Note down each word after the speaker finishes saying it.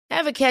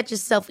Ever catch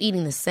yourself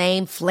eating the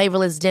same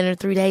flavorless dinner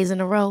 3 days in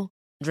a row?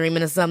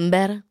 Dreaming of something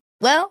better?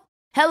 Well,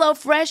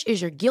 HelloFresh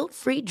is your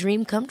guilt-free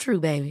dream come true,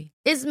 baby.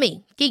 It's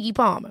me, Keke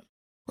Palmer.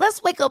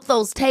 Let's wake up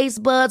those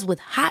taste buds with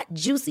hot,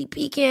 juicy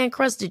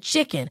pecan-crusted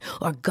chicken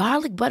or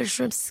garlic butter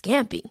shrimp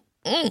scampi.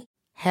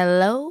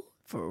 Hello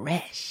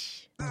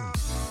Fresh.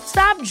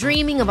 Stop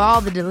dreaming of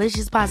all the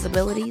delicious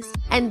possibilities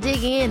and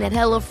dig in at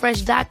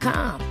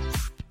HelloFresh.com.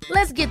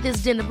 Let's get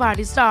this dinner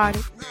party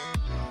started.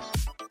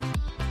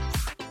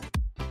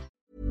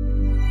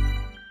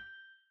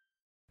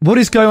 What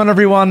is going on,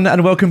 everyone,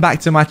 and welcome back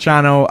to my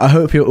channel. I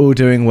hope you're all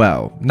doing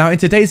well. Now, in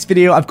today's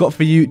video, I've got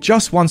for you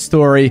just one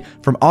story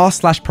from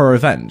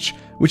r/ProRevenge,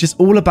 which is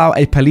all about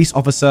a police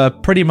officer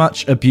pretty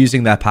much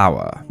abusing their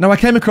power. Now, I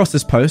came across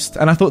this post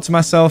and I thought to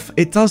myself,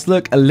 it does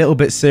look a little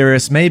bit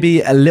serious,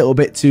 maybe a little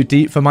bit too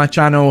deep for my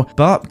channel,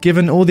 but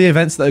given all the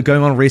events that are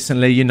going on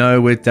recently, you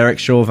know, with Derek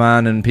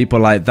Chauvin and people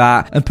like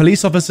that, and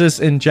police officers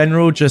in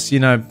general just, you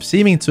know,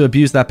 seeming to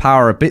abuse their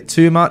power a bit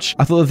too much,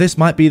 I thought that this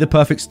might be the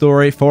perfect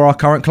story for our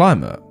current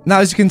climate. Now,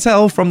 as you can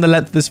tell from the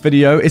length of this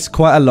video, it's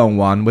quite a long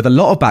one with a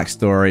lot of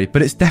backstory,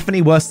 but it's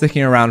definitely worth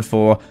sticking around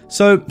for.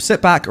 So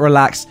sit back,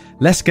 relax,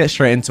 let's get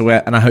straight into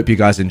it, and I hope you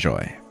guys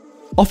enjoy.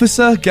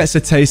 Officer gets a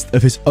taste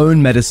of his own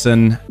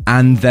medicine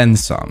and then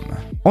some.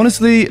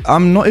 Honestly,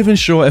 I'm not even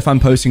sure if I'm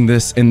posting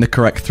this in the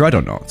correct thread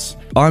or not.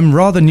 I'm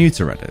rather new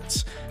to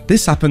Reddit.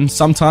 This happened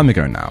some time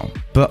ago now,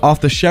 but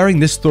after sharing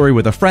this story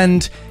with a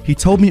friend, he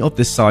told me of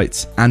this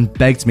site and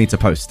begged me to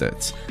post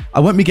it. I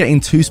won't be getting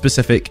too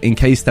specific in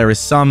case there is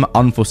some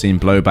unforeseen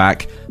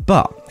blowback,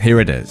 but here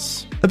it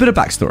is. A bit of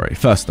backstory,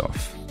 first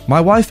off. My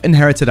wife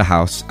inherited a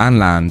house and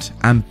land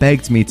and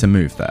begged me to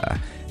move there.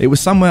 It was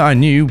somewhere I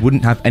knew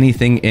wouldn't have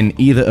anything in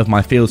either of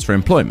my fields for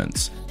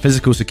employment,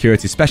 physical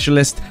security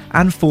specialist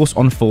and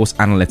force-on-force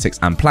analytics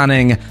and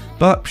planning,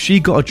 but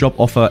she got a job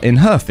offer in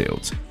her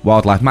field,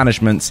 wildlife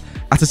management,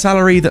 at a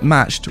salary that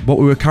matched what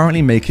we were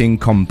currently making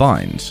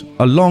combined,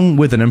 along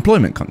with an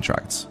employment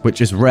contract,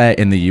 which is rare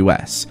in the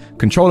US,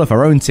 control of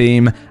her own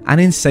team, and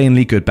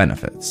insanely good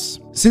benefits.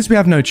 Since we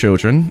have no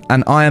children,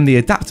 and I am the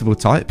adaptable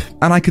type,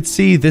 and I could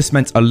see this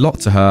meant a lot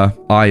to her,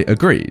 I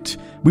agreed.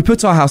 We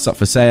put our house up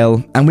for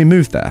sale, and we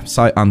moved there,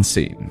 sight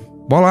unseen.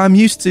 While I'm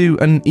used to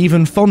and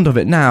even fond of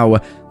it now,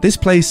 this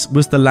place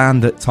was the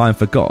land that time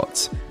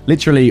forgot,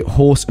 literally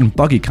horse and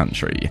buggy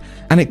country,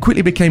 and it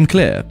quickly became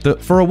clear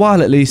that for a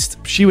while at least,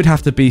 she would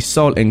have to be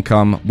sole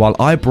income while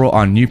I brought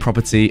our new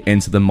property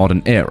into the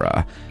modern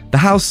era. The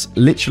house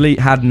literally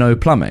had no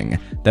plumbing.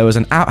 There was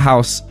an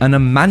outhouse and a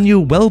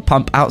manual well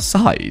pump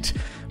outside.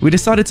 We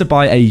decided to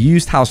buy a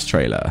used house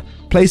trailer,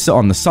 place it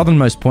on the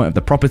southernmost point of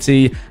the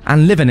property,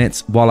 and live in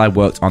it while I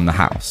worked on the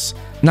house.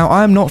 Now,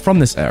 I am not from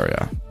this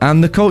area,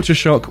 and the culture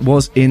shock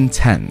was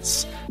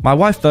intense. My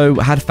wife, though,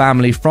 had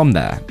family from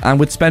there and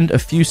would spend a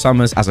few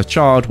summers as a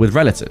child with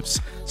relatives,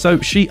 so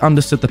she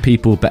understood the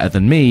people better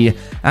than me,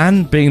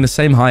 and being the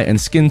same height and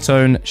skin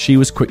tone, she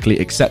was quickly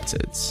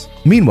accepted.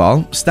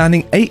 Meanwhile,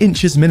 standing 8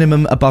 inches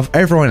minimum above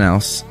everyone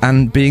else,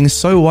 and being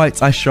so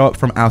white I show up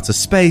from outer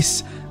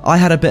space, I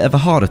had a bit of a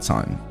harder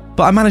time.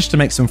 But I managed to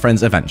make some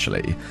friends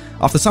eventually.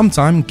 After some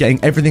time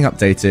getting everything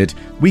updated,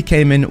 we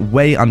came in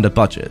way under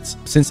budget,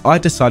 since I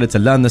decided to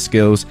learn the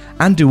skills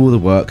and do all the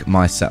work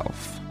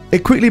myself.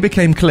 It quickly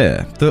became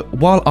clear that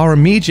while our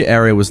immediate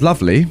area was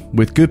lovely,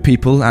 with good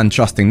people and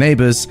trusting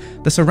neighbours,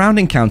 the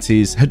surrounding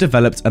counties had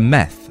developed a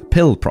meth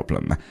pill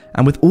problem,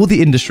 and with all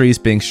the industries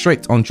being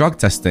strict on drug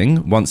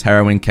testing once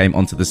heroin came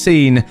onto the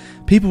scene,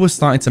 people were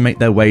starting to make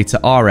their way to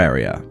our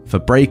area for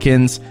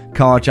break-ins,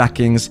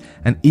 carjackings,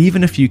 and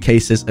even a few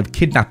cases of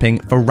kidnapping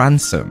for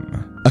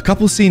ransom. A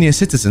couple senior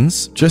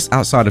citizens just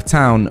outside of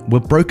town were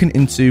broken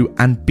into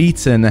and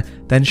beaten,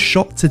 then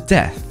shot to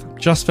death,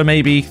 just for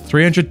maybe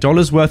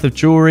 $300 worth of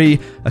jewelry,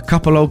 a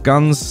couple old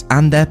guns,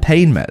 and their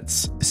pain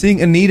meds.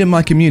 Seeing a need in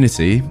my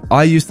community,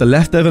 I used the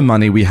leftover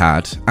money we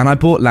had, and I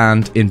bought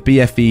land in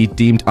BFE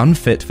deemed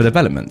unfit for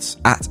development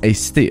at a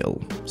steal.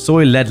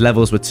 Soil lead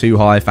levels were too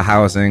high for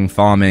housing,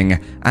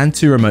 farming, and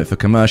too remote for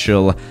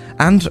commercial,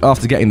 and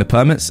after getting the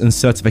permits and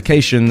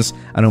certifications,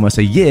 and almost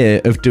a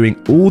year of doing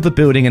all the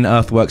building and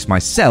earthworks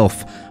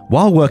myself,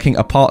 while working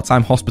a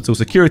part-time hospital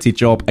security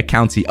job a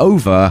county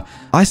over,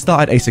 I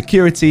started a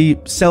security,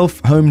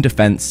 self-home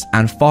defense,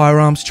 and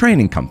firearms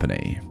training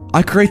company.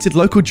 I created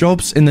local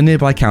jobs in the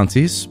nearby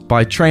counties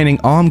by training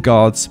armed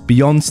guards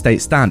beyond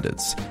state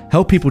standards,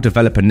 helped people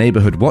develop a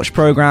neighborhood watch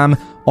program,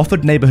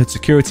 offered neighborhood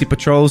security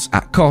patrols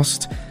at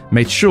cost,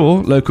 made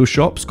sure local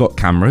shops got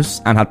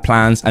cameras and had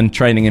plans and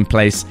training in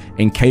place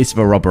in case of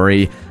a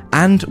robbery,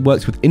 and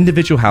worked with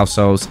individual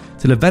households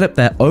to develop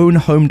their own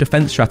home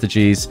defense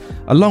strategies,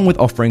 along with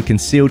offering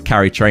concealed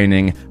carry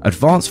training,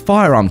 advanced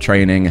firearm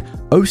training,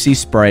 OC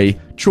spray,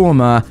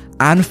 trauma,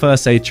 and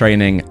first aid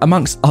training,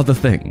 amongst other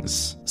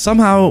things.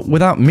 Somehow,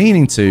 without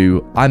meaning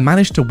to, I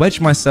managed to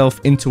wedge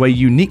myself into a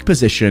unique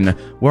position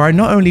where I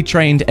not only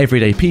trained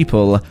everyday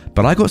people,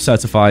 but I got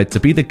certified to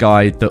be the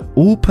guy that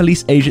all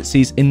police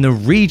agencies in the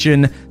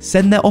region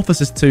send their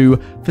officers to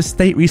for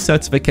state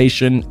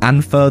recertification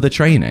and further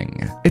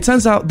training. It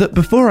turns out that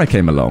before I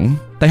came along,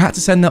 they had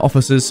to send their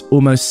officers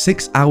almost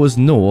 6 hours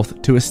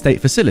north to a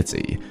state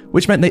facility,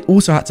 which meant they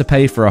also had to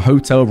pay for a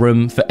hotel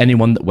room for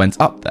anyone that went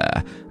up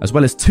there, as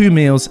well as 2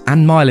 meals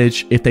and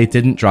mileage if they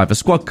didn't drive a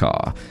squad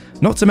car.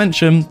 Not to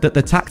mention that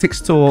the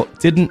tactics taught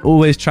didn't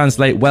always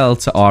translate well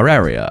to our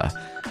area.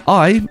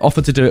 I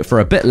offered to do it for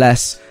a bit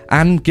less,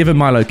 and given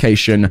my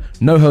location,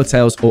 no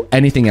hotels or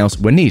anything else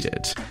were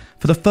needed.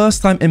 For the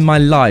first time in my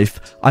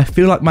life, I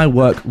feel like my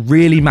work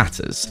really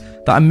matters,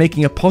 that I'm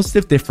making a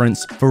positive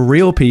difference for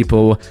real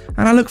people,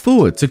 and I look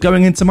forward to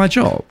going into my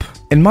job.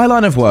 In my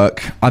line of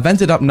work, I've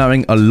ended up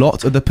knowing a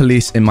lot of the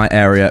police in my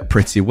area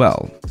pretty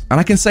well, and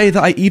I can say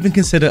that I even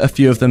consider a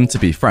few of them to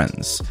be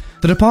friends.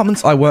 The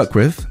departments I work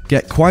with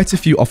get quite a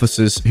few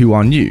officers who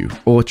are new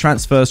or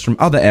transfers from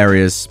other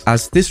areas,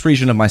 as this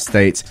region of my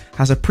state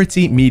has a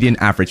pretty median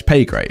average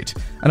pay grade,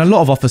 and a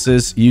lot of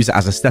officers use it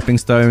as a stepping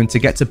stone to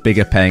get to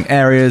bigger paying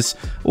areas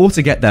or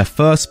to get their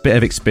first bit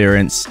of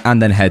experience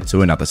and then head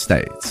to another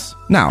state.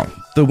 Now,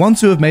 the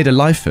ones who have made a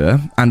life here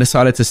and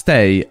decided to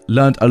stay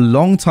learned a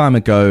long time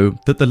ago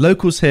that the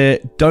locals here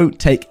don't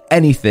take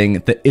anything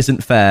that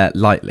isn't fair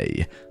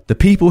lightly. The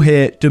people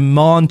here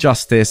demand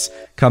justice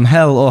come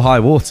hell or high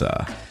water.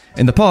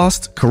 In the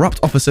past,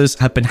 corrupt officers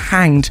have been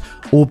hanged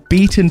or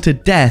beaten to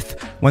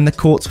death when the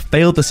courts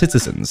failed the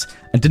citizens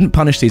and didn't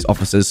punish these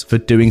officers for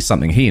doing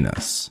something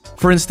heinous.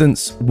 For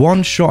instance,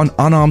 one shot an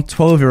unarmed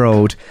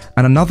 12-year-old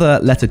and another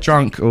let a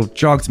drunk or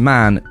drugged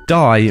man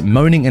die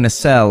moaning in a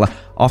cell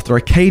after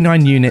a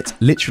K9 unit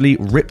literally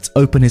ripped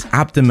open his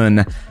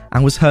abdomen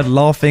and was heard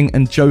laughing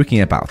and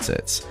joking about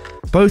it.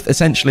 Both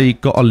essentially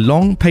got a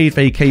long paid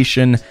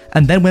vacation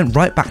and then went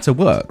right back to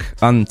work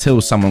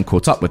until someone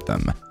caught up with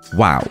them.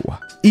 Wow.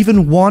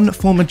 Even one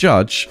former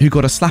judge who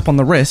got a slap on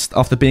the wrist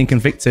after being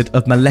convicted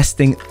of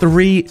molesting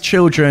 3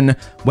 children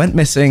went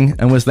missing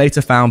and was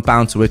later found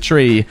bound to a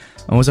tree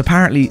and was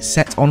apparently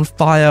set on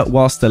fire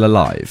while still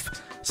alive.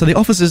 So the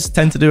officers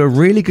tend to do a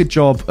really good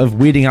job of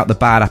weeding out the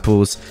bad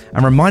apples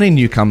and reminding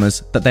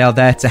newcomers that they are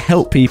there to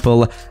help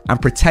people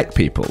and protect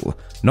people,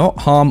 not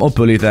harm or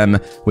bully them,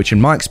 which in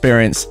my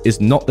experience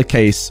is not the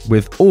case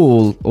with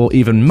all or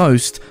even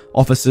most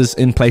officers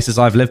in places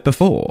I've lived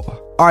before.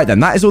 Alright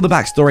then, that is all the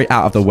backstory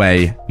out of the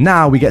way.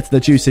 Now we get to the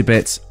juicy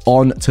bits,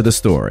 on to the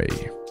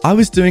story. I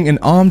was doing an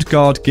armed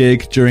guard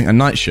gig during a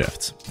night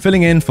shift,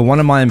 filling in for one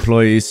of my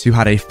employees who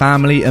had a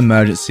family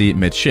emergency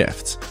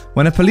mid-shift,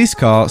 when a police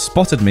car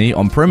spotted me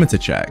on perimeter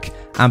check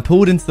and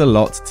pulled into the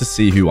lot to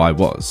see who I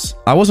was.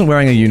 I wasn't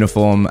wearing a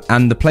uniform,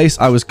 and the place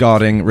I was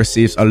guarding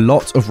receives a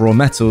lot of raw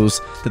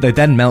metals that they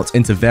then melt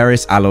into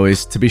various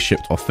alloys to be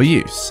shipped off for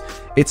use.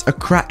 It's a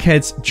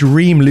crackhead's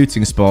dream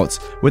looting spot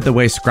with the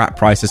way scrap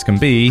prices can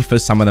be for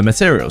some of the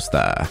materials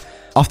there.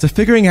 After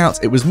figuring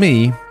out it was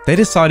me, they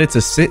decided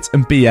to sit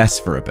and BS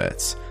for a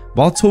bit.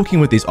 While talking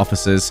with these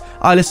officers,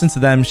 I listened to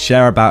them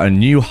share about a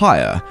new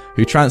hire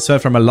who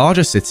transferred from a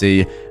larger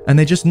city, and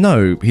they just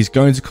know he's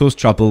going to cause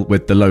trouble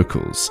with the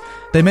locals.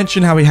 They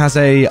mention how he has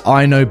a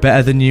 "I know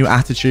better than you"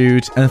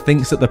 attitude and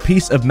thinks that the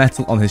piece of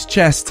metal on his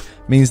chest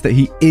means that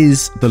he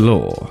is the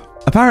law.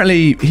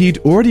 Apparently, he'd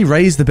already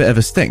raised a bit of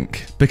a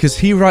stink because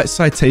he writes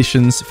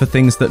citations for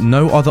things that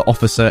no other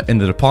officer in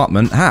the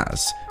department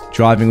has.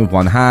 Driving with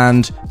one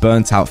hand,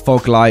 burnt out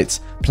fog lights,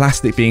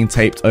 plastic being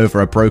taped over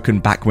a broken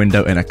back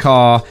window in a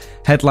car,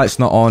 headlights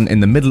not on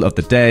in the middle of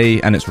the day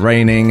and it's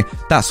raining,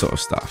 that sort of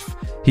stuff.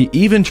 He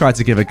even tried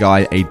to give a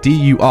guy a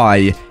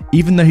DUI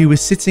even though he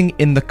was sitting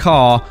in the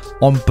car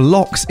on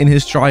blocks in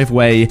his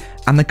driveway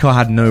and the car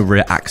had no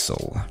rear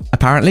axle.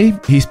 Apparently,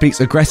 he speaks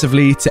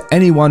aggressively to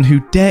anyone who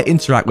dare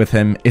interact with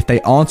him if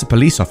they aren't a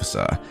police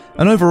officer,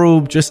 and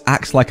overall just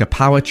acts like a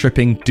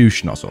power-tripping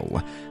douche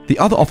nozzle. The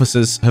other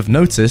officers have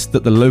noticed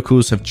that the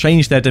locals have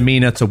changed their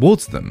demeanor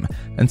towards them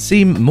and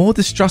seem more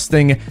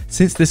distrusting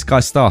since this guy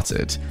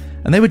started,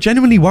 and they were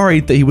genuinely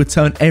worried that he would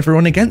turn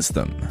everyone against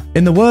them.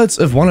 In the words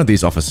of one of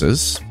these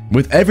officers,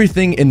 "With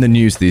everything in the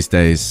news these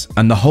days,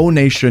 and the whole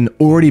nation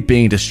already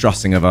being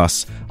distrusting of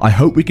us, I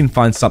hope we can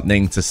find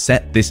something to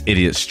set this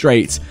idiot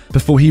straight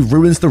before he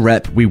ruins the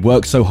rep we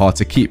work so hard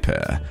to keep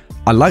here.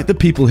 I like that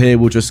people here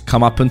will just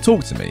come up and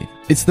talk to me.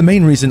 It's the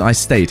main reason I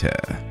stayed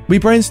here." We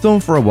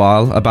brainstormed for a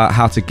while about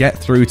how to get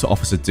through to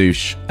Officer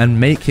Douche and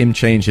make him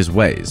change his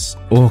ways,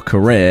 or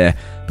career,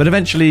 but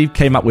eventually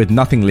came up with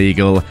nothing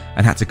legal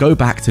and had to go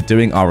back to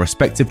doing our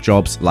respective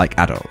jobs like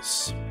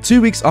adults. 2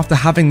 weeks after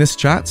having this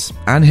chat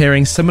and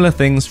hearing similar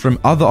things from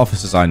other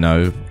officers I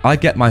know, I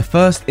get my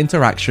first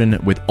interaction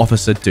with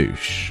Officer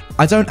Douche.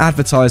 I don't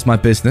advertise my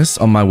business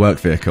on my work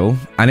vehicle,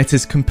 and it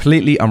is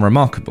completely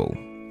unremarkable.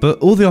 But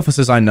all the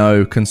officers I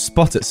know can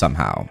spot it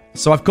somehow,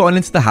 so I've gotten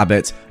into the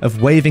habit of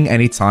waving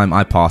any time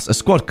I pass a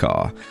squad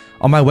car.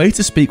 On my way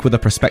to speak with a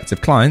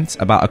prospective client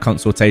about a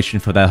consultation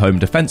for their home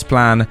defense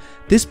plan,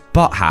 this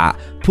butt hat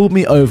pulled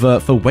me over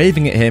for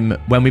waving at him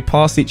when we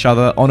passed each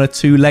other on a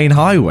 2-lane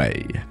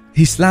highway.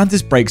 He slammed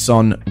his brakes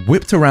on,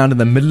 whipped around in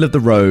the middle of the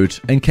road,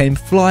 and came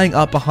flying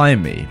up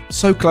behind me,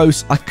 so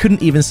close I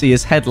couldn't even see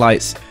his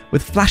headlights,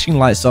 with flashing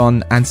lights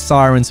on and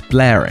sirens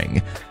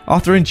blaring,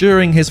 after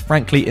enduring his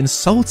frankly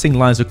insulting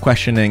lines of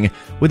questioning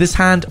with his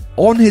hand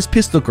on his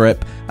pistol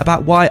grip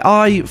about why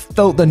I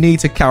felt the need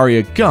to carry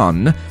a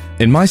gun.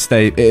 In my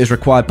state, it is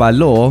required by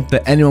law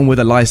that anyone with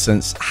a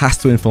license has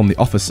to inform the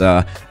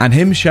officer, and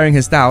him sharing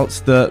his doubts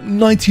that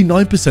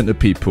 99% of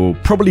people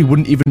probably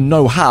wouldn't even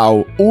know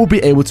how or be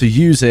able to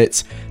use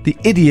it, the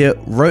idiot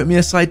wrote me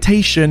a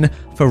citation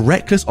for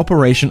reckless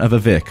operation of a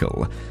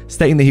vehicle,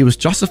 stating that he was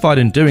justified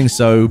in doing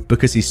so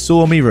because he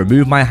saw me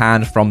remove my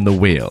hand from the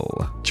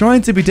wheel.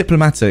 Trying to be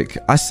diplomatic,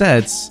 I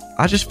said,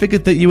 "I just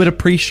figured that you would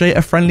appreciate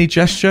a friendly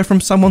gesture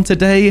from someone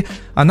today.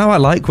 I know I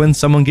like when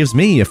someone gives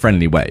me a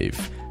friendly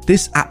wave."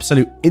 This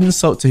absolute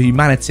insult to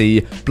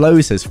humanity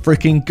blows his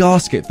freaking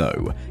gasket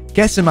though,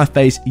 gets in my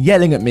face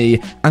yelling at me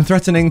and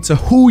threatening to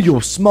haul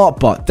your smart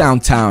butt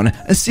downtown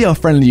and see how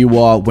friendly you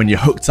are when you're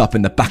hooked up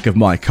in the back of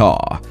my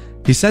car.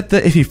 He said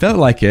that if he felt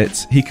like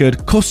it, he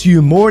could cost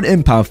you more in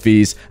impound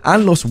fees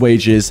and lost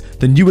wages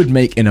than you would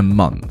make in a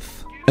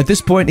month. At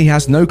this point, he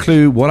has no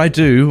clue what I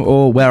do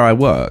or where I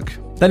work.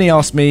 Then he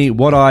asked me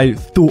what I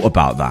thought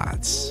about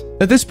that.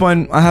 At this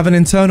point, I have an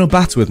internal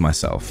battle with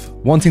myself,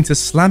 wanting to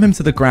slam him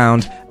to the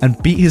ground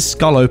and beat his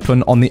skull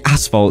open on the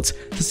asphalt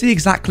to see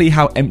exactly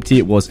how empty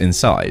it was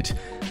inside.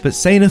 But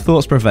saner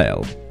thoughts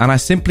prevailed, and I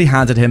simply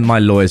handed him my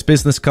lawyer's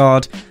business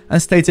card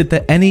and stated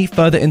that any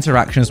further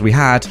interactions we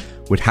had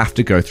would have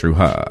to go through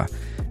her.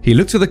 He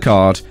looked at the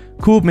card,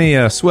 called me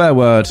a swear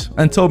word,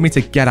 and told me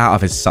to get out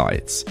of his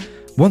sight.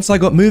 Once I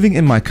got moving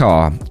in my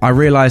car, I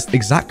realized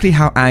exactly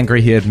how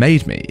angry he had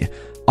made me.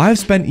 I've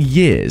spent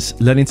years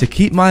learning to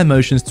keep my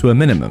emotions to a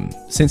minimum,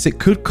 since it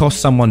could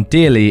cost someone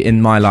dearly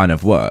in my line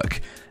of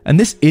work, and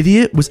this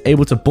idiot was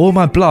able to boil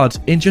my blood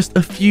in just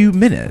a few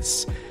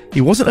minutes.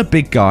 He wasn't a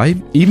big guy,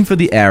 even for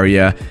the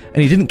area,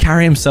 and he didn't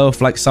carry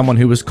himself like someone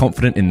who was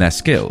confident in their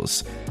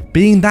skills.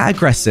 Being that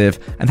aggressive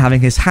and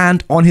having his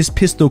hand on his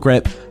pistol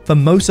grip for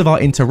most of our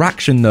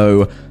interaction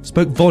though,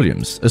 spoke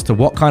volumes as to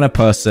what kind of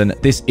person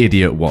this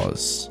idiot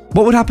was.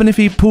 What would happen if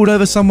he pulled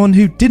over someone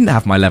who didn't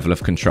have my level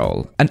of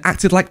control and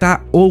acted like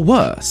that or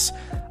worse?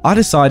 I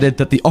decided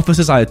that the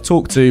officers I had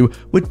talked to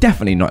were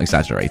definitely not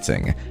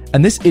exaggerating,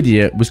 and this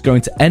idiot was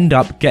going to end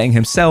up getting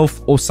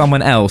himself or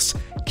someone else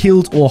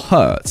killed or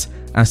hurt,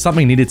 and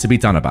something needed to be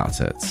done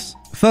about it.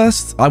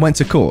 First, I went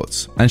to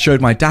court and showed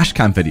my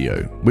dashcam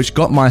video, which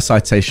got my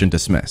citation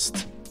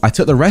dismissed. I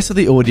took the rest of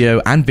the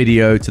audio and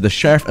video to the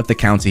sheriff of the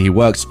county he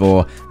works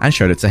for and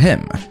showed it to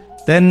him.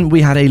 Then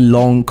we had a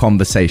long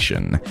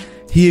conversation.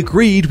 He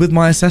agreed with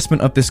my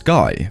assessment of this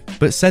guy,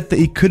 but said that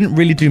he couldn't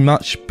really do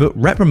much but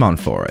reprimand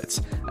for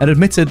it, and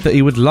admitted that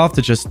he would love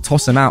to just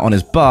toss him out on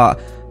his butt.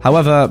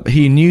 However,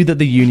 he knew that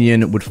the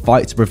union would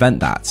fight to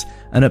prevent that,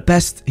 and at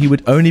best he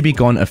would only be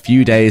gone a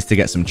few days to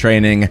get some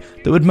training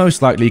that would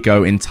most likely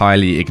go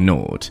entirely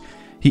ignored.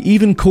 He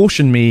even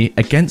cautioned me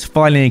against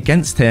filing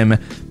against him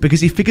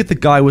because he figured the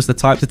guy was the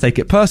type to take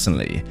it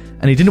personally,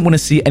 and he didn't want to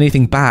see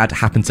anything bad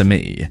happen to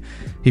me.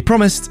 He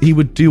promised he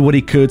would do what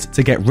he could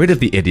to get rid of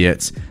the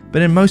idiot,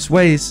 but in most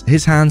ways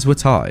his hands were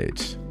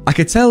tied. I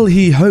could tell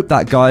he hoped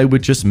that guy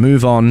would just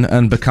move on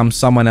and become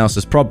someone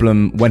else's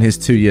problem when his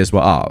 2 years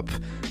were up.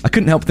 I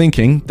couldn't help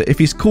thinking that if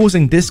he's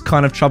causing this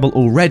kind of trouble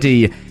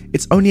already,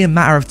 it's only a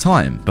matter of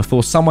time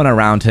before someone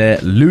around here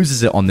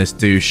loses it on this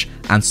douche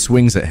and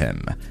swings at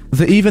him.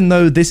 That even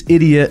though this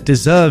idiot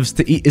deserves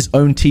to eat his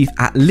own teeth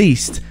at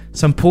least,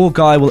 some poor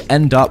guy will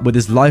end up with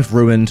his life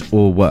ruined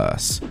or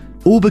worse.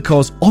 All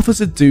because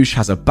Officer Douche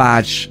has a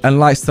badge and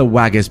likes to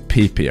wag his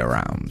pee-pee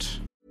around.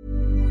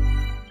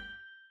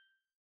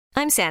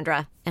 I'm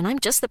Sandra, and I'm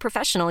just the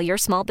professional your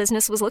small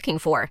business was looking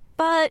for.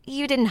 But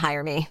you didn't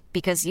hire me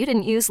because you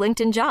didn't use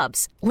LinkedIn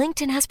Jobs.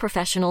 LinkedIn has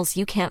professionals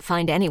you can't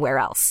find anywhere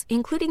else,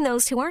 including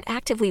those who aren't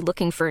actively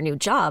looking for a new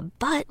job,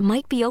 but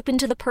might be open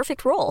to the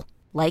perfect role,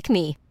 like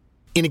me.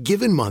 In a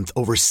given month,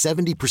 over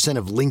 70%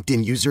 of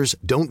LinkedIn users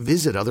don't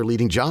visit other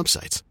leading job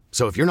sites.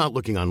 So if you're not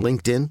looking on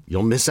LinkedIn,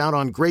 you'll miss out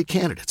on great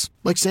candidates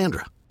like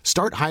Sandra.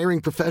 Start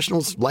hiring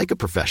professionals like a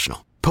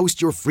professional.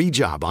 Post your free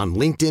job on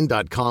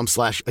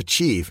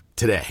linkedin.com/achieve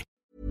today.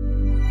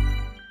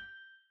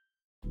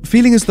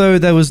 Feeling as though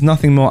there was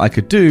nothing more I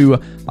could do,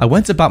 I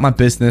went about my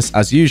business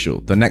as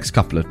usual the next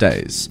couple of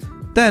days.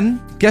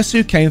 Then, guess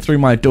who came through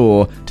my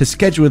door to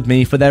schedule with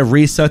me for their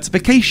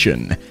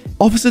recertification?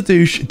 Officer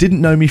Douche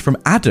didn't know me from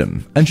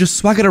Adam and just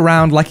swaggered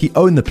around like he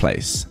owned the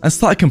place and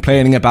started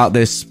complaining about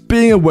this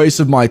being a waste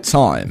of my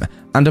time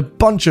and a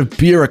bunch of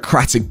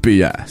bureaucratic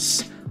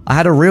BS. I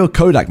had a real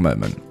Kodak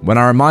moment when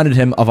I reminded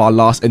him of our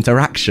last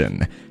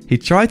interaction. He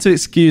tried to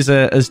excuse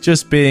it as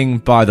just being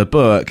by the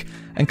book,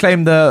 and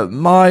claimed that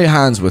my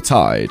hands were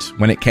tied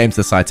when it came to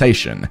the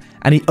citation,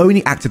 and he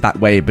only acted that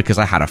way because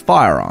I had a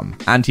firearm,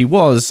 and he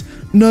was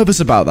nervous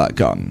about that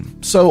gun,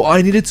 so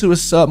I needed to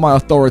assert my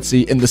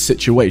authority in the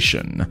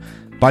situation.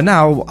 By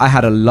now, I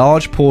had a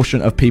large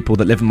portion of people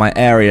that live in my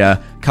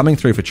area coming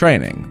through for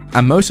training,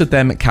 and most of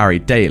them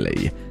carried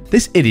daily.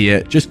 This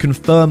idiot just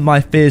confirmed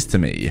my fears to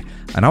me,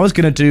 and I was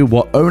going to do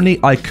what only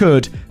I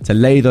could to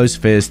lay those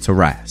fears to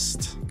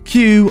rest.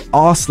 Cue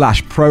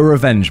r/pro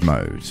revenge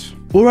mode.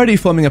 Already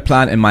forming a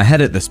plan in my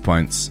head at this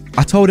point,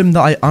 I told him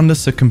that I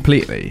understood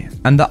completely,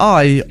 and that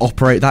I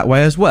operate that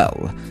way as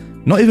well.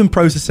 Not even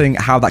processing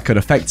how that could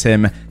affect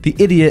him, the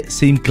idiot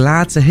seemed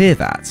glad to hear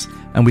that,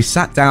 and we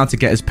sat down to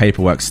get his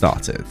paperwork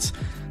started.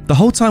 The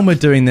whole time we're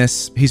doing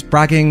this, he's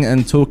bragging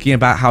and talking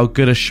about how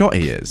good a shot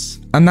he is,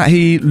 and that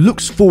he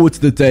looks forward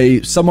to the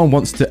day someone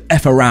wants to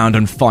F around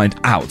and find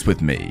out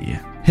with me.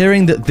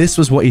 Hearing that this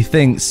was what he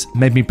thinks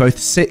made me both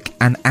sick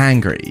and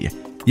angry.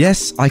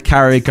 Yes, I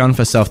carry a gun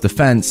for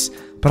self-defense,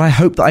 but I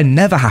hope that I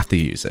never have to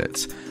use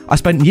it. I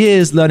spent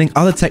years learning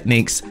other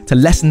techniques to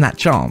lessen that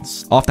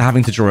chance after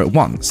having to draw it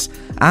once,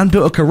 and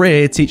built a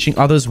career teaching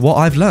others what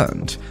I've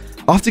learned.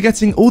 After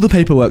getting all the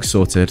paperwork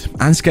sorted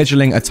and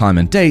scheduling a time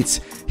and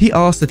date, he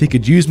asked if he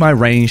could use my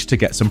range to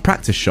get some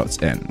practice shots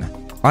in.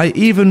 I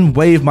even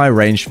waived my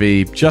range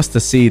fee just to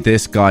see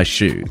this guy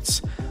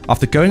shoot.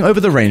 After going over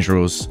the range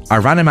rules, I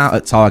ran him out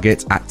at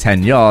target at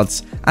 10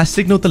 yards and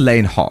signaled the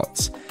lane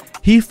hot.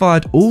 He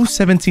fired all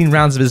 17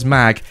 rounds of his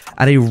mag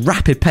at a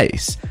rapid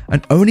pace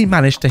and only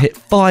managed to hit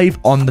 5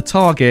 on the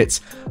target,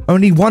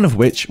 only one of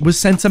which was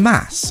center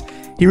mass.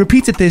 He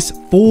repeated this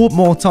 4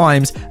 more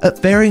times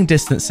at varying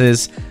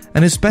distances,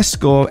 and his best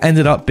score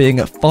ended up being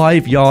at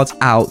 5 yards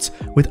out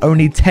with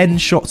only 10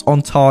 shots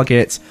on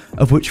target,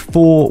 of which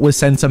 4 were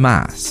center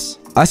mass.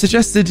 I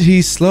suggested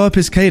he slow up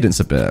his cadence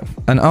a bit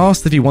and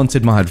asked if he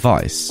wanted my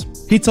advice.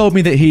 He told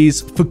me that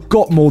he's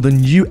forgot more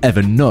than you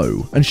ever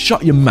know and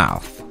shut your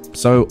mouth,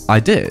 so I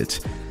did.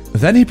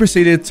 Then he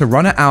proceeded to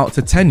run it out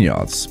to 10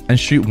 yards and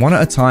shoot one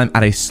at a time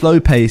at a slow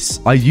pace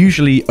I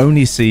usually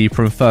only see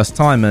from first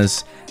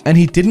timers, and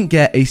he didn't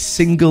get a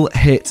single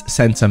hit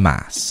center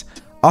mass.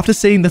 After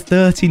seeing the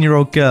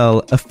 13-year-old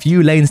girl a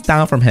few lanes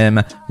down from him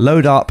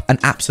load up and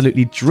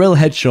absolutely drill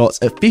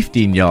headshots at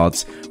 15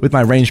 yards with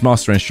my range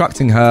master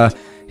instructing her,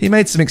 he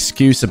made some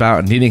excuse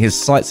about needing his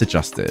sights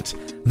adjusted.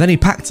 Then he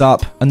packed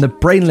up and the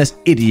brainless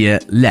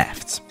idiot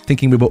left,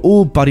 thinking we were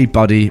all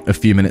buddy-buddy a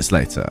few minutes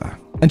later.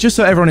 And just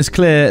so everyone is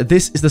clear,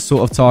 this is the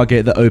sort of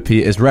target that OP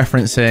is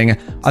referencing.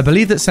 I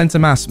believe that center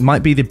mass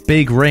might be the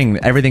big ring,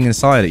 everything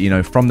inside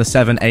it, from the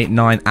 7, 8,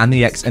 9 and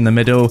the X in the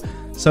middle.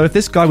 So if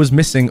this guy was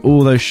missing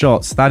all those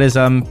shots, that is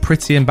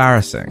pretty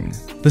embarrassing.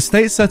 The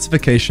state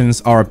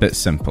certifications are a bit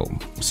simple.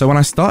 So when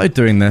I started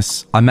doing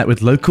this, I met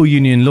with local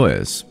union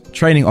lawyers,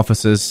 training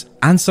officers,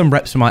 and some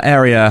reps from my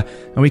area,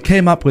 and we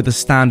came up with a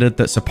standard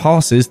that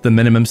surpasses the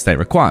minimum state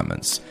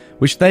requirements,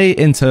 which they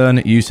in turn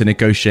use to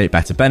negotiate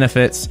better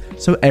benefits,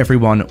 so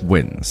everyone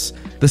wins.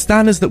 The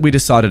standards that we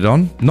decided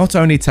on not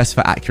only test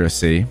for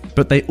accuracy,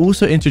 but they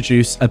also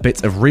introduce a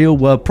bit of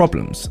real-world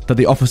problems that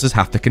the officers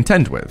have to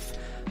contend with.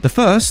 The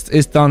first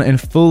is done in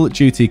full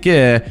duty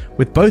gear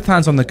with both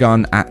hands on the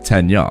gun at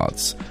 10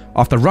 yards.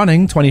 After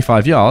running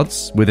 25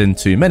 yards within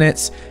 2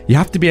 minutes, you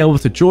have to be able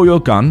to draw your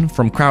gun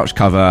from crouch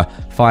cover,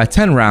 fire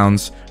 10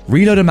 rounds,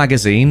 reload a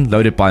magazine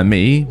loaded by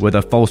me with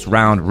a false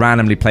round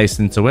randomly placed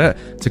into it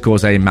to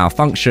cause a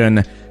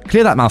malfunction,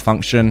 clear that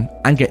malfunction,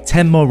 and get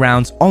 10 more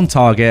rounds on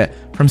target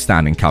from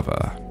standing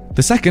cover.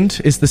 The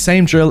second is the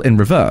same drill in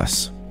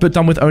reverse, but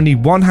done with only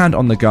one hand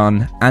on the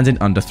gun and in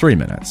under 3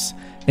 minutes.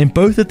 In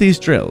both of these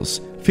drills,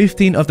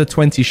 15 of the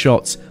 20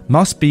 shots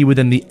must be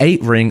within the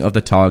 8 ring of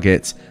the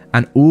target,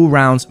 and all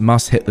rounds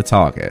must hit the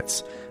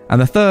target.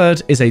 And the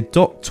third is a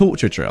dot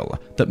torture drill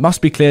that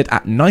must be cleared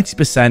at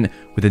 90%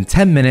 within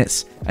 10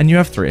 minutes, and you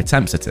have 3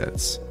 attempts at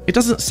it. It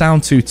doesn't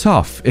sound too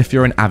tough if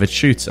you're an avid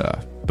shooter,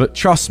 but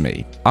trust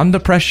me, under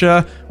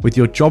pressure, with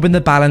your job in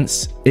the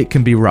balance, it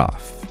can be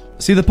rough.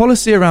 See, the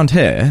policy around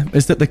here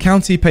is that the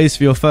county pays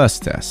for your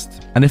first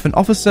test, and if an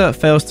officer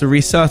fails to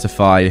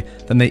recertify,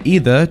 then they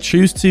either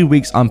choose 2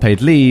 weeks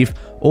unpaid leave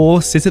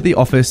or sit at the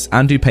office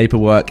and do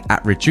paperwork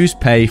at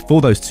reduced pay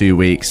for those 2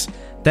 weeks.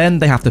 Then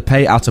they have to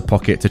pay out of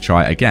pocket to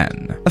try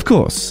again. Of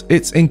course,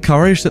 it's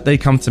encouraged that they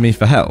come to me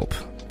for help,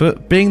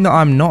 but being that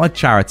I'm not a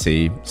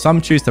charity, some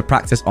choose to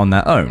practice on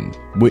their own,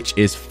 which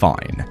is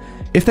fine.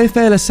 If they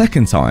fail a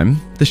second time,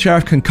 the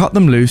sheriff can cut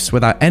them loose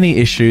without any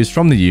issues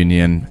from the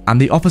union, and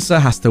the officer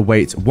has to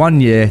wait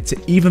 1 year to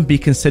even be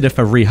considered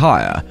for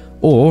rehire,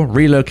 or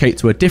relocate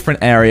to a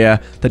different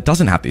area that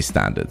doesn't have these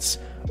standards.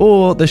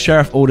 Or the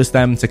sheriff orders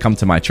them to come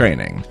to my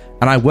training,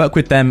 and I work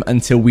with them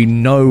until we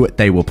know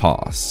they will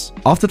pass.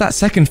 After that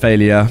second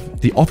failure,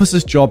 the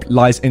officer's job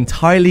lies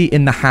entirely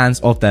in the hands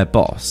of their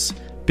boss.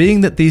 being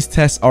that these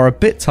tests are a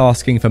bit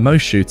tasking for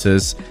most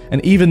shooters,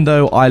 and even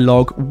though I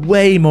log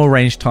way more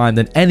range time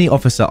than any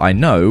officer I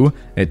know,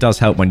 it does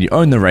help when you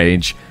own the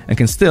range, and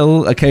can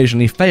still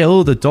occasionally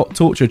fail the dot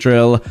torture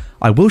drill,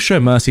 I will show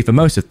mercy for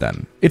most of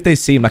them, if they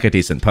seem like a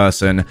decent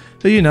person,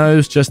 who you know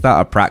is just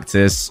out of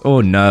practice,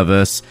 or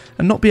nervous,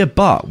 and not be a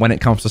butt when it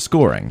comes to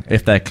scoring,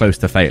 if they're close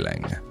to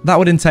failing. That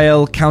would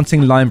entail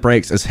counting line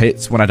breaks as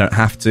hits when I don't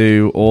have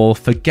to, or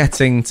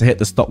forgetting to hit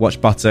the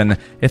stopwatch button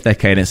if their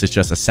cadence is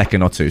just a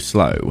second or two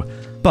slow.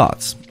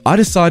 But I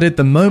decided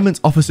the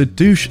moment Officer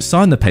Douche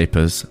signed the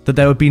papers that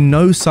there would be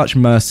no such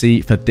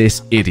mercy for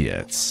this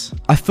idiot.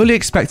 I fully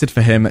expected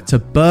for him to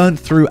burn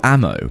through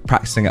ammo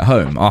practicing at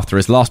home after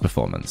his last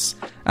performance,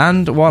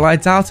 and while I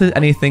doubted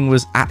anything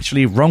was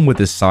actually wrong with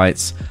his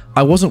sights,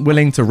 I wasn't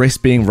willing to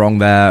risk being wrong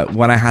there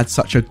when I had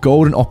such a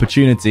golden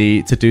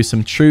opportunity to do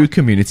some true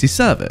community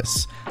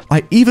service.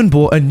 I even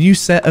bought a new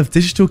set of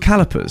digital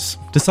calipers,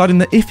 deciding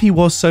that if he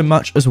was so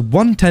much as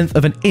 1/10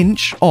 of an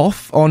inch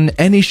off on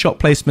any shot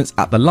placements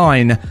at the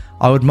line,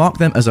 I would mark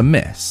them as a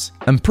miss,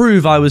 and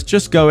prove I was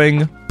just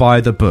going by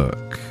the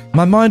book.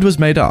 My mind was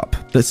made up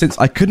that since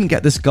I couldn't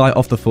get this guy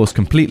off the force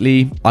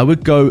completely, I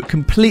would go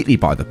completely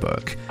by the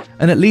book,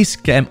 and at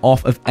least get him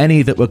off of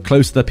any that were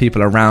close to the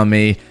people around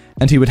me,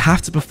 and he would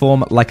have to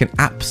perform like an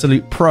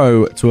absolute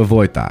pro to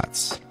avoid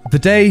that. The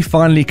day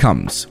finally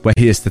comes where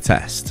he is to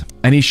test,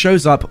 and he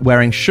shows up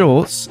wearing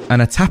shorts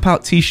and a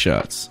tap-out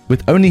t-shirt,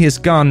 with only his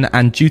gun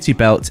and duty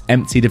belt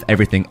emptied of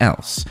everything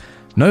else.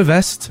 No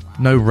vest,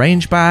 no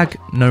range bag,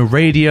 no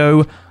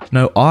radio,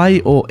 no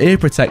eye or ear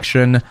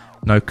protection,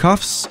 no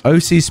cuffs,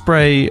 OC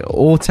spray,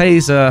 or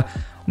taser,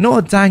 not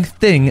a dang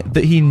thing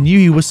that he knew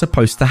he was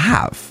supposed to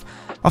have.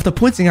 After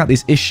pointing out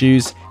these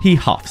issues, he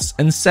huffs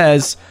and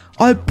says,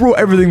 "I brought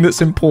everything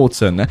that's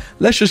important,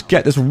 let's just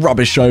get this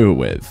rubbish over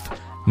with."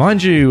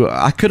 Mind you,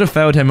 I could have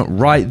failed him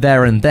right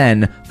there and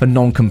then for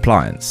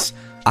non-compliance.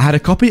 I had a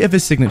copy of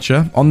his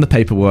signature on the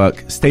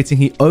paperwork stating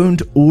he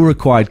owned all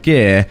required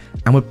gear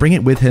and would bring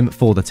it with him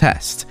for the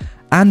test,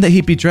 and that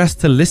he'd be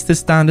dressed to listed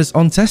standards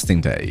on testing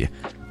day.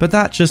 But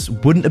that just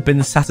wouldn't have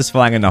been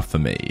satisfying enough for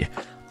me.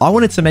 I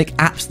wanted to make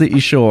absolutely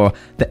sure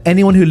that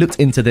anyone who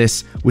looked into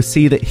this would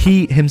see that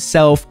he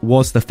himself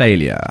was the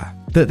failure.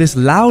 That this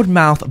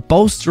loudmouth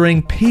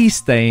bolstering pea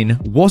stain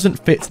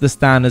wasn't fit to the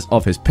standards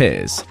of his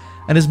peers,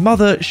 and his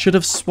mother should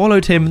have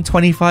swallowed him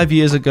 25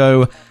 years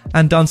ago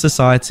and done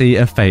society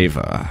a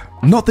favour.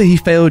 Not that he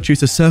failed due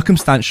to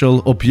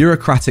circumstantial or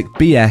bureaucratic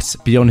BS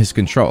beyond his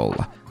control.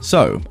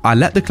 So I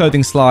let the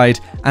clothing slide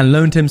and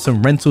loaned him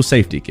some rental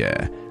safety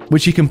gear,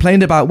 which he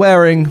complained about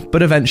wearing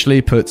but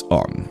eventually put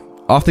on.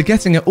 After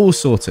getting it all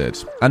sorted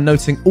and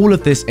noting all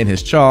of this in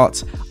his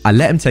chart, I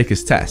let him take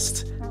his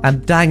test.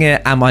 And dang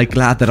it, am I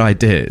glad that I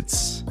did.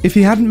 If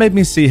he hadn't made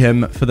me see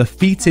him for the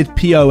feated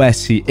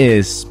POS he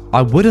is,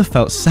 I would have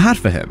felt sad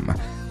for him.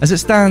 As it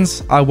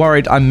stands, I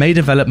worried I may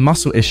develop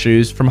muscle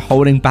issues from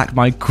holding back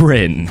my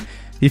grin.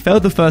 He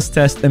failed the first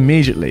test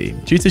immediately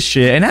due to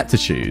sheer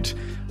ineptitude.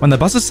 When the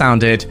buzzer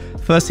sounded,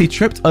 first he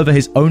tripped over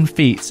his own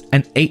feet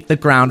and ate the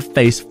ground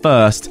face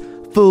first,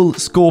 full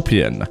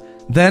scorpion.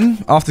 Then,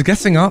 after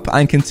getting up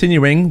and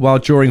continuing while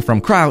drawing from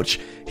crouch,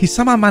 he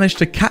somehow managed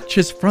to catch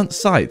his front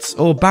sights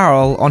or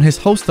barrel on his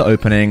holster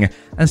opening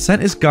and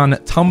sent his gun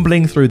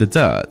tumbling through the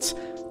dirt.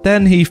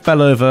 Then he fell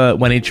over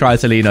when he tried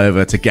to lean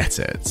over to get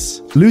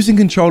it. Losing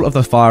control of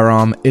the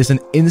firearm is an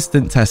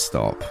instant test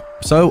stop,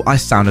 so I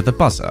sounded the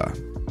buzzer.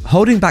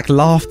 Holding back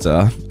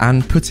laughter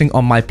and putting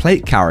on my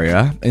plate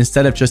carrier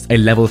instead of just a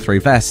level 3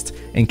 vest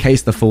in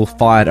case the fool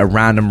fired a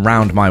random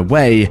round my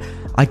way,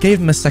 I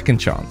gave him a second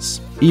chance,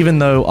 even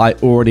though I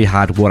already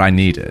had what I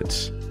needed.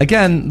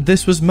 Again,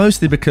 this was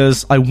mostly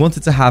because I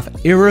wanted to have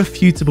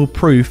irrefutable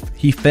proof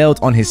he failed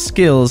on his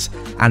skills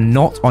and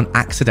not on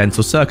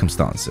accidental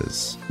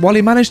circumstances. While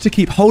he managed to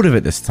keep hold of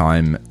it this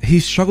time, he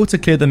struggled to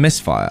clear the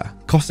misfire,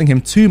 costing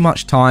him too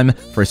much time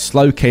for his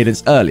slow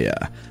cadence earlier,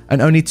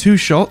 and only 2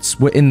 shots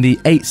were in the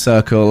 8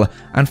 circle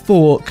and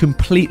 4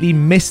 completely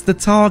missed the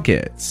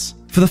targets.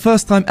 For the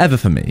first time ever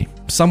for me,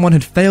 someone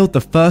had failed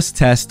the first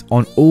test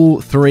on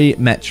all 3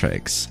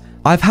 metrics.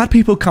 I've had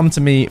people come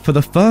to me for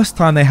the first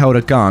time they held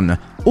a gun,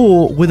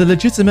 or with a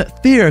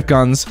legitimate fear of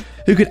guns,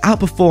 who could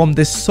outperform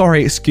this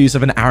sorry excuse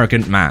of an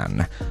arrogant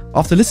man.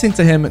 After listening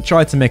to him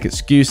try to make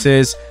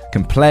excuses,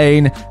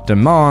 complain,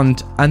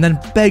 demand, and then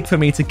beg for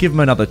me to give him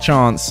another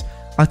chance,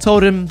 I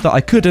told him that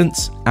I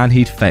couldn't and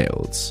he'd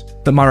failed.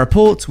 That my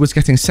report was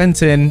getting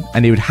sent in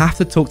and he would have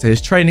to talk to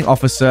his training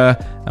officer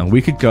and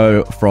we could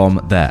go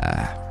from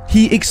there.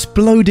 He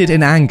exploded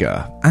in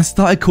anger and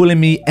started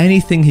calling me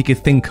anything he could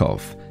think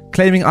of,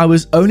 claiming I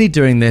was only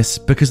doing this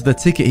because of the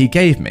ticket he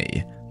gave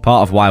me,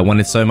 part of why I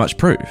wanted so much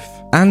proof.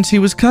 And he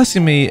was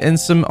cursing me in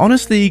some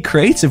honestly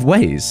creative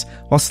ways,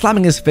 while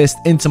slamming his fist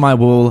into my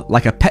wall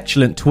like a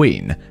petulant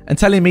tween, and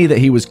telling me that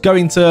he was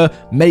going to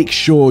make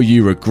sure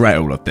you regret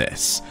all of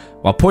this,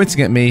 while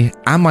pointing at me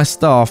and my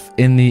staff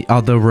in the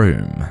other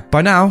room.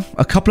 By now,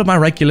 a couple of my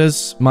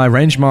regulars, my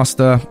range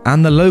master,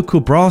 and the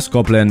local brass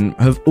goblin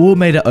have all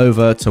made it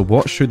over to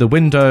watch through the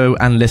window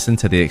and listen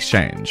to the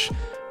exchange.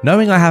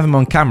 Knowing I have him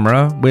on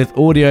camera, with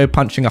audio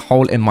punching a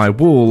hole in my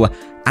wall,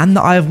 and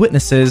that I have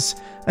witnesses,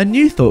 a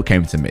new thought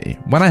came to me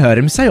when I heard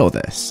him say all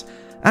this,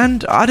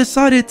 and I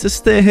decided to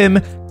steer him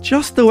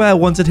just the way I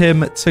wanted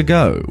him to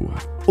go.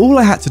 All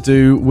I had to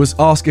do was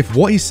ask if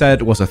what he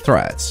said was a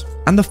threat,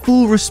 and the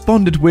fool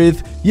responded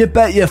with, "You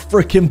bet your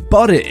frickin'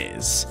 butt it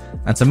is."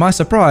 And to my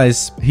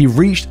surprise, he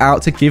reached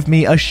out to give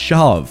me a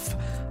shove.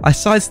 I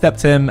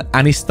sidestepped him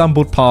and he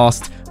stumbled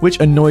past, which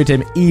annoyed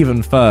him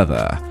even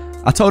further.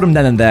 I told him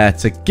then and there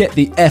to get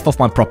the F off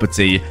my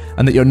property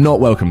and that you're not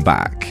welcome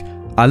back.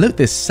 I looked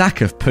this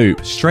sack of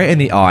poop straight in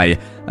the eye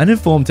and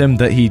informed him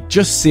that he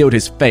just sealed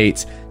his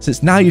fate,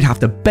 since now you'd have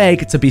to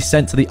beg to be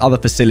sent to the other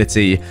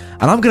facility,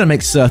 and I'm going to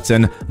make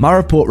certain my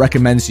report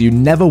recommends you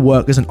never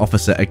work as an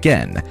officer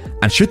again,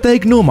 and should they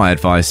ignore my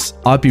advice,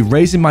 I'd be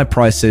raising my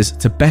prices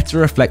to better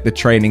reflect the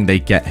training they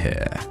get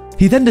here.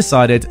 He then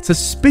decided to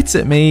spit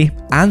at me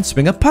and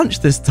swing a punch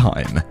this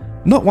time.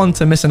 Not one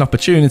to miss an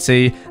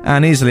opportunity,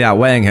 and easily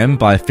outweighing him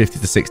by 50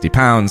 to 60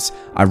 pounds,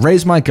 I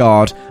raised my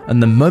guard,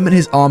 and the moment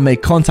his arm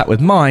made contact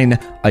with mine,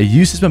 I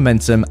used his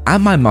momentum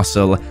and my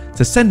muscle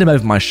to send him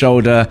over my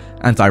shoulder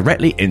and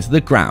directly into the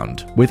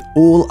ground, with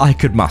all I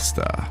could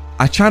muster.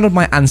 I channeled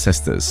my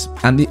ancestors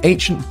and the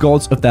ancient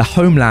gods of their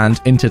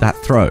homeland into that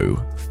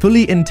throw,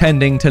 fully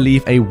intending to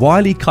leave a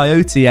Wile E.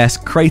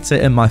 Coyote-esque crater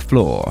in my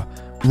floor.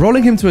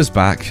 Rolling him to his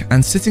back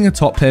and sitting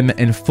atop him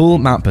in full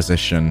mount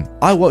position,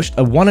 I watched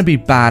a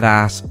wannabe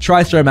badass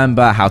try to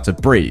remember how to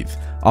breathe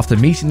after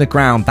meeting the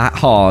ground that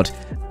hard,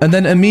 and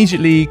then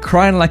immediately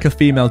crying like a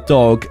female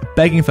dog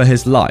begging for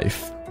his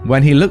life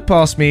when he looked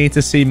past me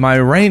to see my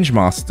range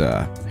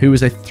master, who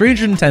was a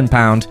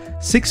 310-pound,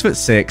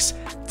 6'6",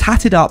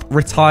 tatted up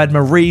retired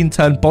marine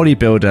turned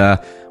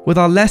bodybuilder with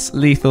our less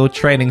lethal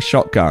training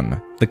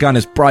shotgun. The gun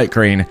is bright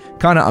green,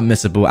 kinda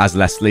unmissable as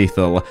less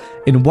lethal,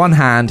 in one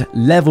hand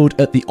leveled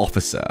at the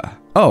officer.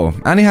 Oh,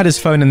 and he had his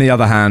phone in the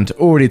other hand,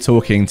 already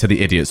talking to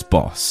the idiot's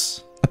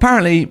boss.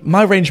 Apparently,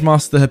 my range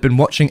master had been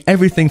watching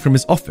everything from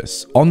his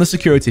office on the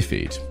security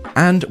feed,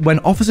 and when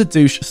Officer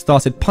Douche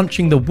started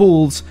punching the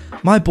walls,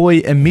 my boy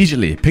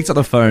immediately picked up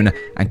the phone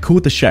and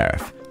called the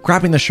sheriff,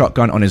 grabbing the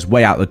shotgun on his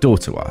way out the door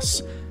to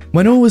us.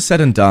 When all was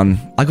said and done,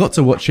 I got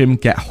to watch him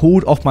get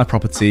hauled off my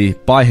property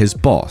by his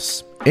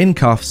boss, in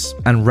cuffs,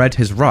 and read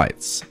his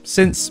rights,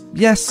 since,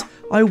 yes,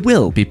 I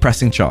will be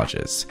pressing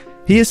charges.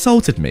 He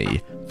assaulted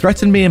me,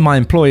 threatened me and my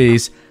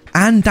employees,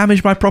 and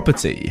damaged my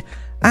property,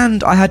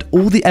 and I had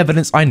all the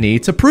evidence I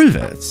need to prove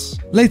it.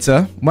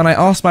 Later, when I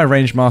asked my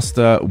range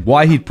master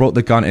why he'd brought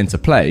the gun into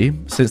play,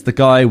 since the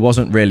guy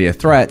wasn't really a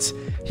threat,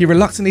 he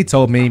reluctantly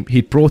told me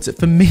he'd brought it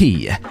for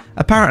me.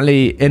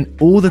 Apparently, in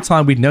all the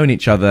time we'd known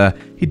each other,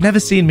 he'd never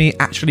seen me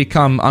actually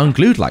come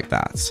unglued like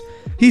that.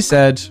 He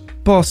said,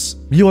 "Boss,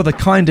 you are the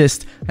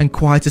kindest and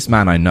quietest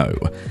man I know,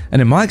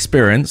 and in my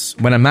experience,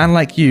 when a man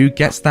like you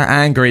gets that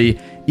angry,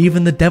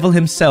 even the devil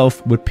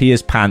himself would pee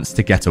his pants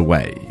to get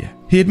away."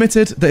 He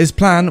admitted that his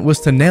plan was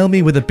to nail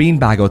me with a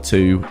beanbag or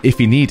two if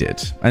he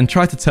needed, and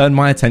try to turn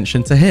my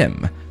attention to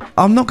him.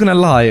 I'm not gonna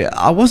lie,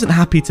 I wasn't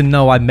happy to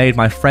know I made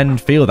my friend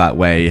feel that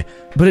way,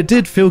 but it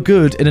did feel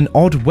good in an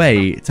odd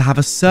way to have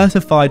a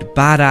certified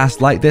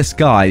badass like this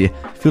guy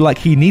feel like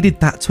he needed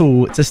that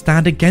tool to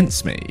stand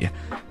against me.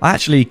 I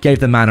actually gave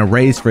the man a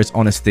raise for his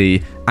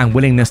honesty and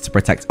willingness to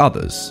protect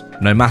others,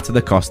 no matter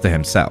the cost to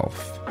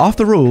himself.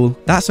 After all,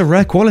 that's a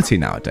rare quality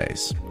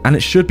nowadays, and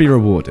it should be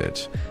rewarded.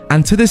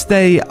 And to this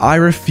day, I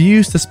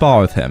refuse to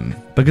spar with him,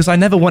 because I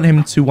never want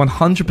him to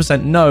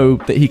 100% know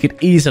that he could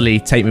easily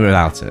take me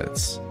without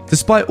it.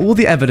 Despite all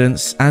the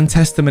evidence and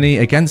testimony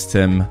against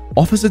him,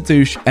 Officer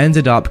Douche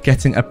ended up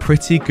getting a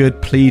pretty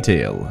good plea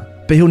deal.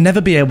 But he'll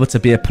never be able to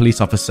be a police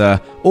officer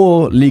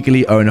or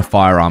legally own a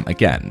firearm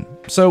again,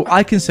 so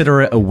I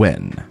consider it a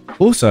win.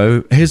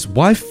 Also, his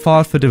wife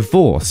filed for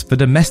divorce for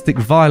domestic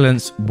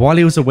violence while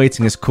he was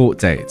awaiting his court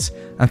date,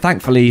 and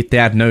thankfully they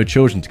had no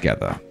children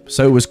together,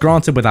 so it was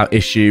granted without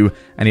issue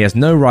and he has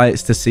no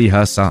rights to see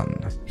her son.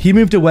 He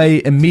moved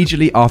away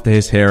immediately after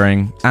his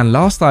hearing, and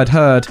last I'd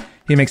heard,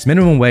 he makes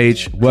minimum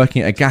wage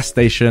working at a gas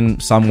station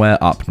somewhere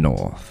up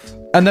north.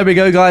 And there we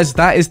go, guys.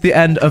 That is the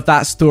end of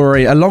that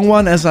story. A long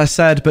one, as I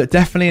said, but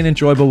definitely an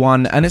enjoyable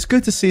one. And it's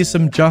good to see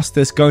some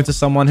justice going to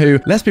someone who,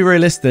 let's be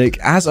realistic,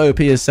 as OP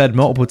has said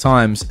multiple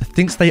times,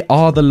 thinks they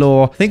are the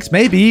law, thinks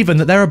maybe even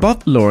that they're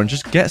above the law, and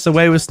just gets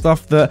away with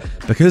stuff that,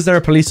 because they're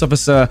a police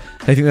officer,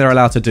 they think they're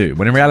allowed to do.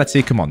 When in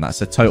reality, come on,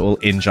 that's a total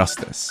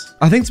injustice.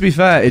 I think, to be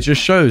fair, it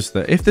just shows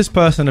that if this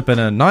person had been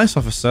a nice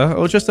officer,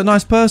 or just a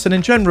nice person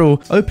in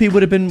general, OP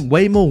would have been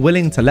way more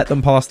willing to let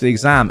them pass the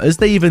exam. As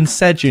they even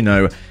said, you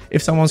know,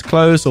 if someone's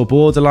close or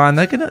borderline,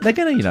 they're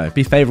gonna,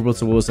 be favorable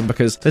towards them,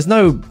 because there's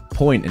no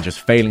point in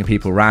just failing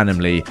people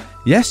randomly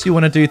Yes, you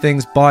want to do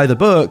things by the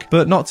book,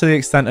 but not to the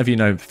extent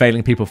of,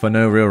 failing people for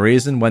no real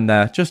reason when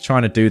they're just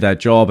trying to do their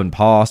job and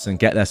pass and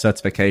get their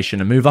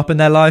certification and move up in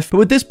their life. But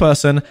with this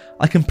person,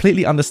 I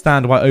completely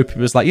understand why OP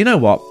was like, you know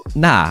what?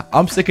 Nah,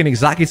 I'm sticking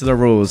exactly to the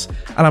rules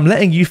and I'm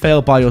letting you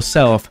fail by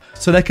yourself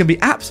so there can be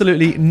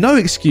absolutely no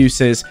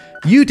excuses.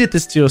 You did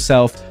this to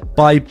yourself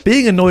by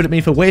being annoyed at me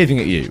for waving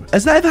at you.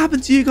 Has that ever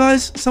happened to you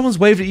guys? Someone's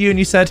waved at you and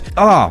you said,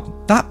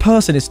 that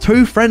person is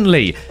too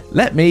friendly.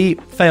 Let me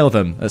fail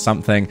them at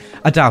something.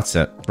 I doubt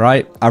it,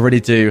 right? I really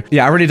do.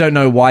 Yeah, I really don't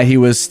know why he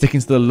was sticking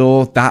to the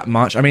law that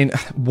much. I mean,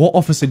 what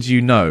officer do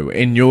you know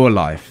in your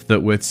life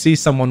that would see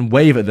someone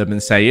wave at them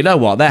and say, you know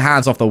what, their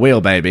hands off the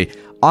wheel, baby.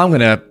 I'm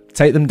going to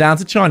take them down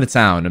to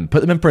Chinatown and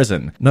put them in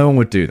prison. No one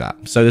would do that.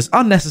 So this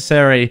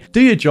unnecessary.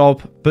 Do your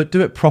job, but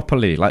do it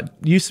properly. Like,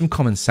 use some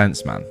common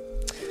sense, man.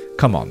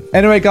 Come on.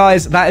 Anyway,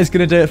 guys, that is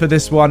going to do it for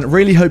this one.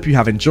 Really hope you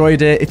have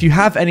enjoyed it. If you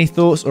have any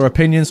thoughts or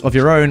opinions of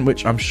your own,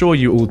 which I'm sure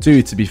you all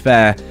do, to be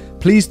fair,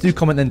 please do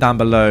comment them down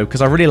below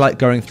because I really like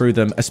going through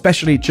them,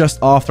 especially just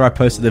after I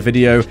posted the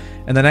video.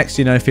 In the next,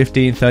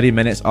 15, 30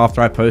 minutes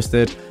after I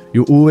posted,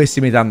 you'll always see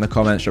me down in the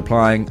comments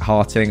replying,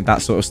 hearting,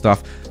 that sort of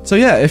stuff. So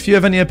yeah, if you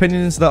have any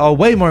opinions that are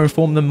way more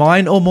informed than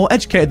mine or more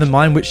educated than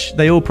mine, which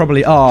they all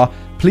probably are,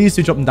 please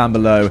do drop them down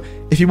below.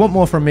 If you want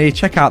more from me,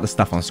 check out the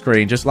stuff on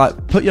screen. Just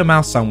put your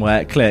mouse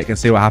somewhere, click and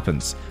see what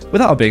happens. With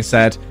that all being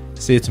said,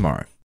 see you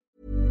tomorrow.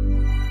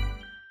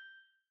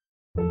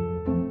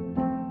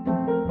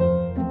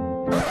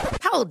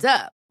 Hold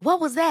up. What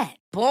was that?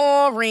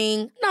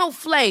 Boring. No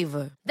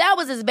flavor. That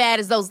was as bad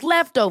as those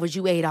leftovers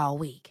you ate all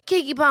week.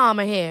 Keke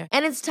Palmer here.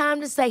 And it's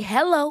time to say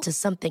hello to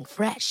something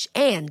fresh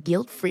and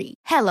guilt-free.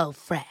 Hello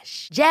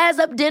Fresh. Jazz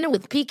up dinner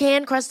with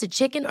pecan-crusted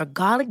chicken or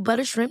garlic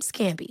butter shrimp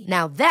scampi.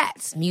 Now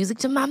that's music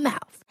to my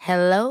mouth.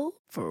 Hello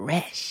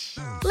Fresh.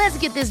 Let's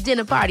get this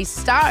dinner party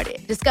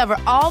started. Discover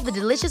all the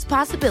delicious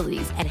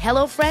possibilities at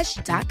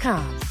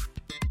HelloFresh.com.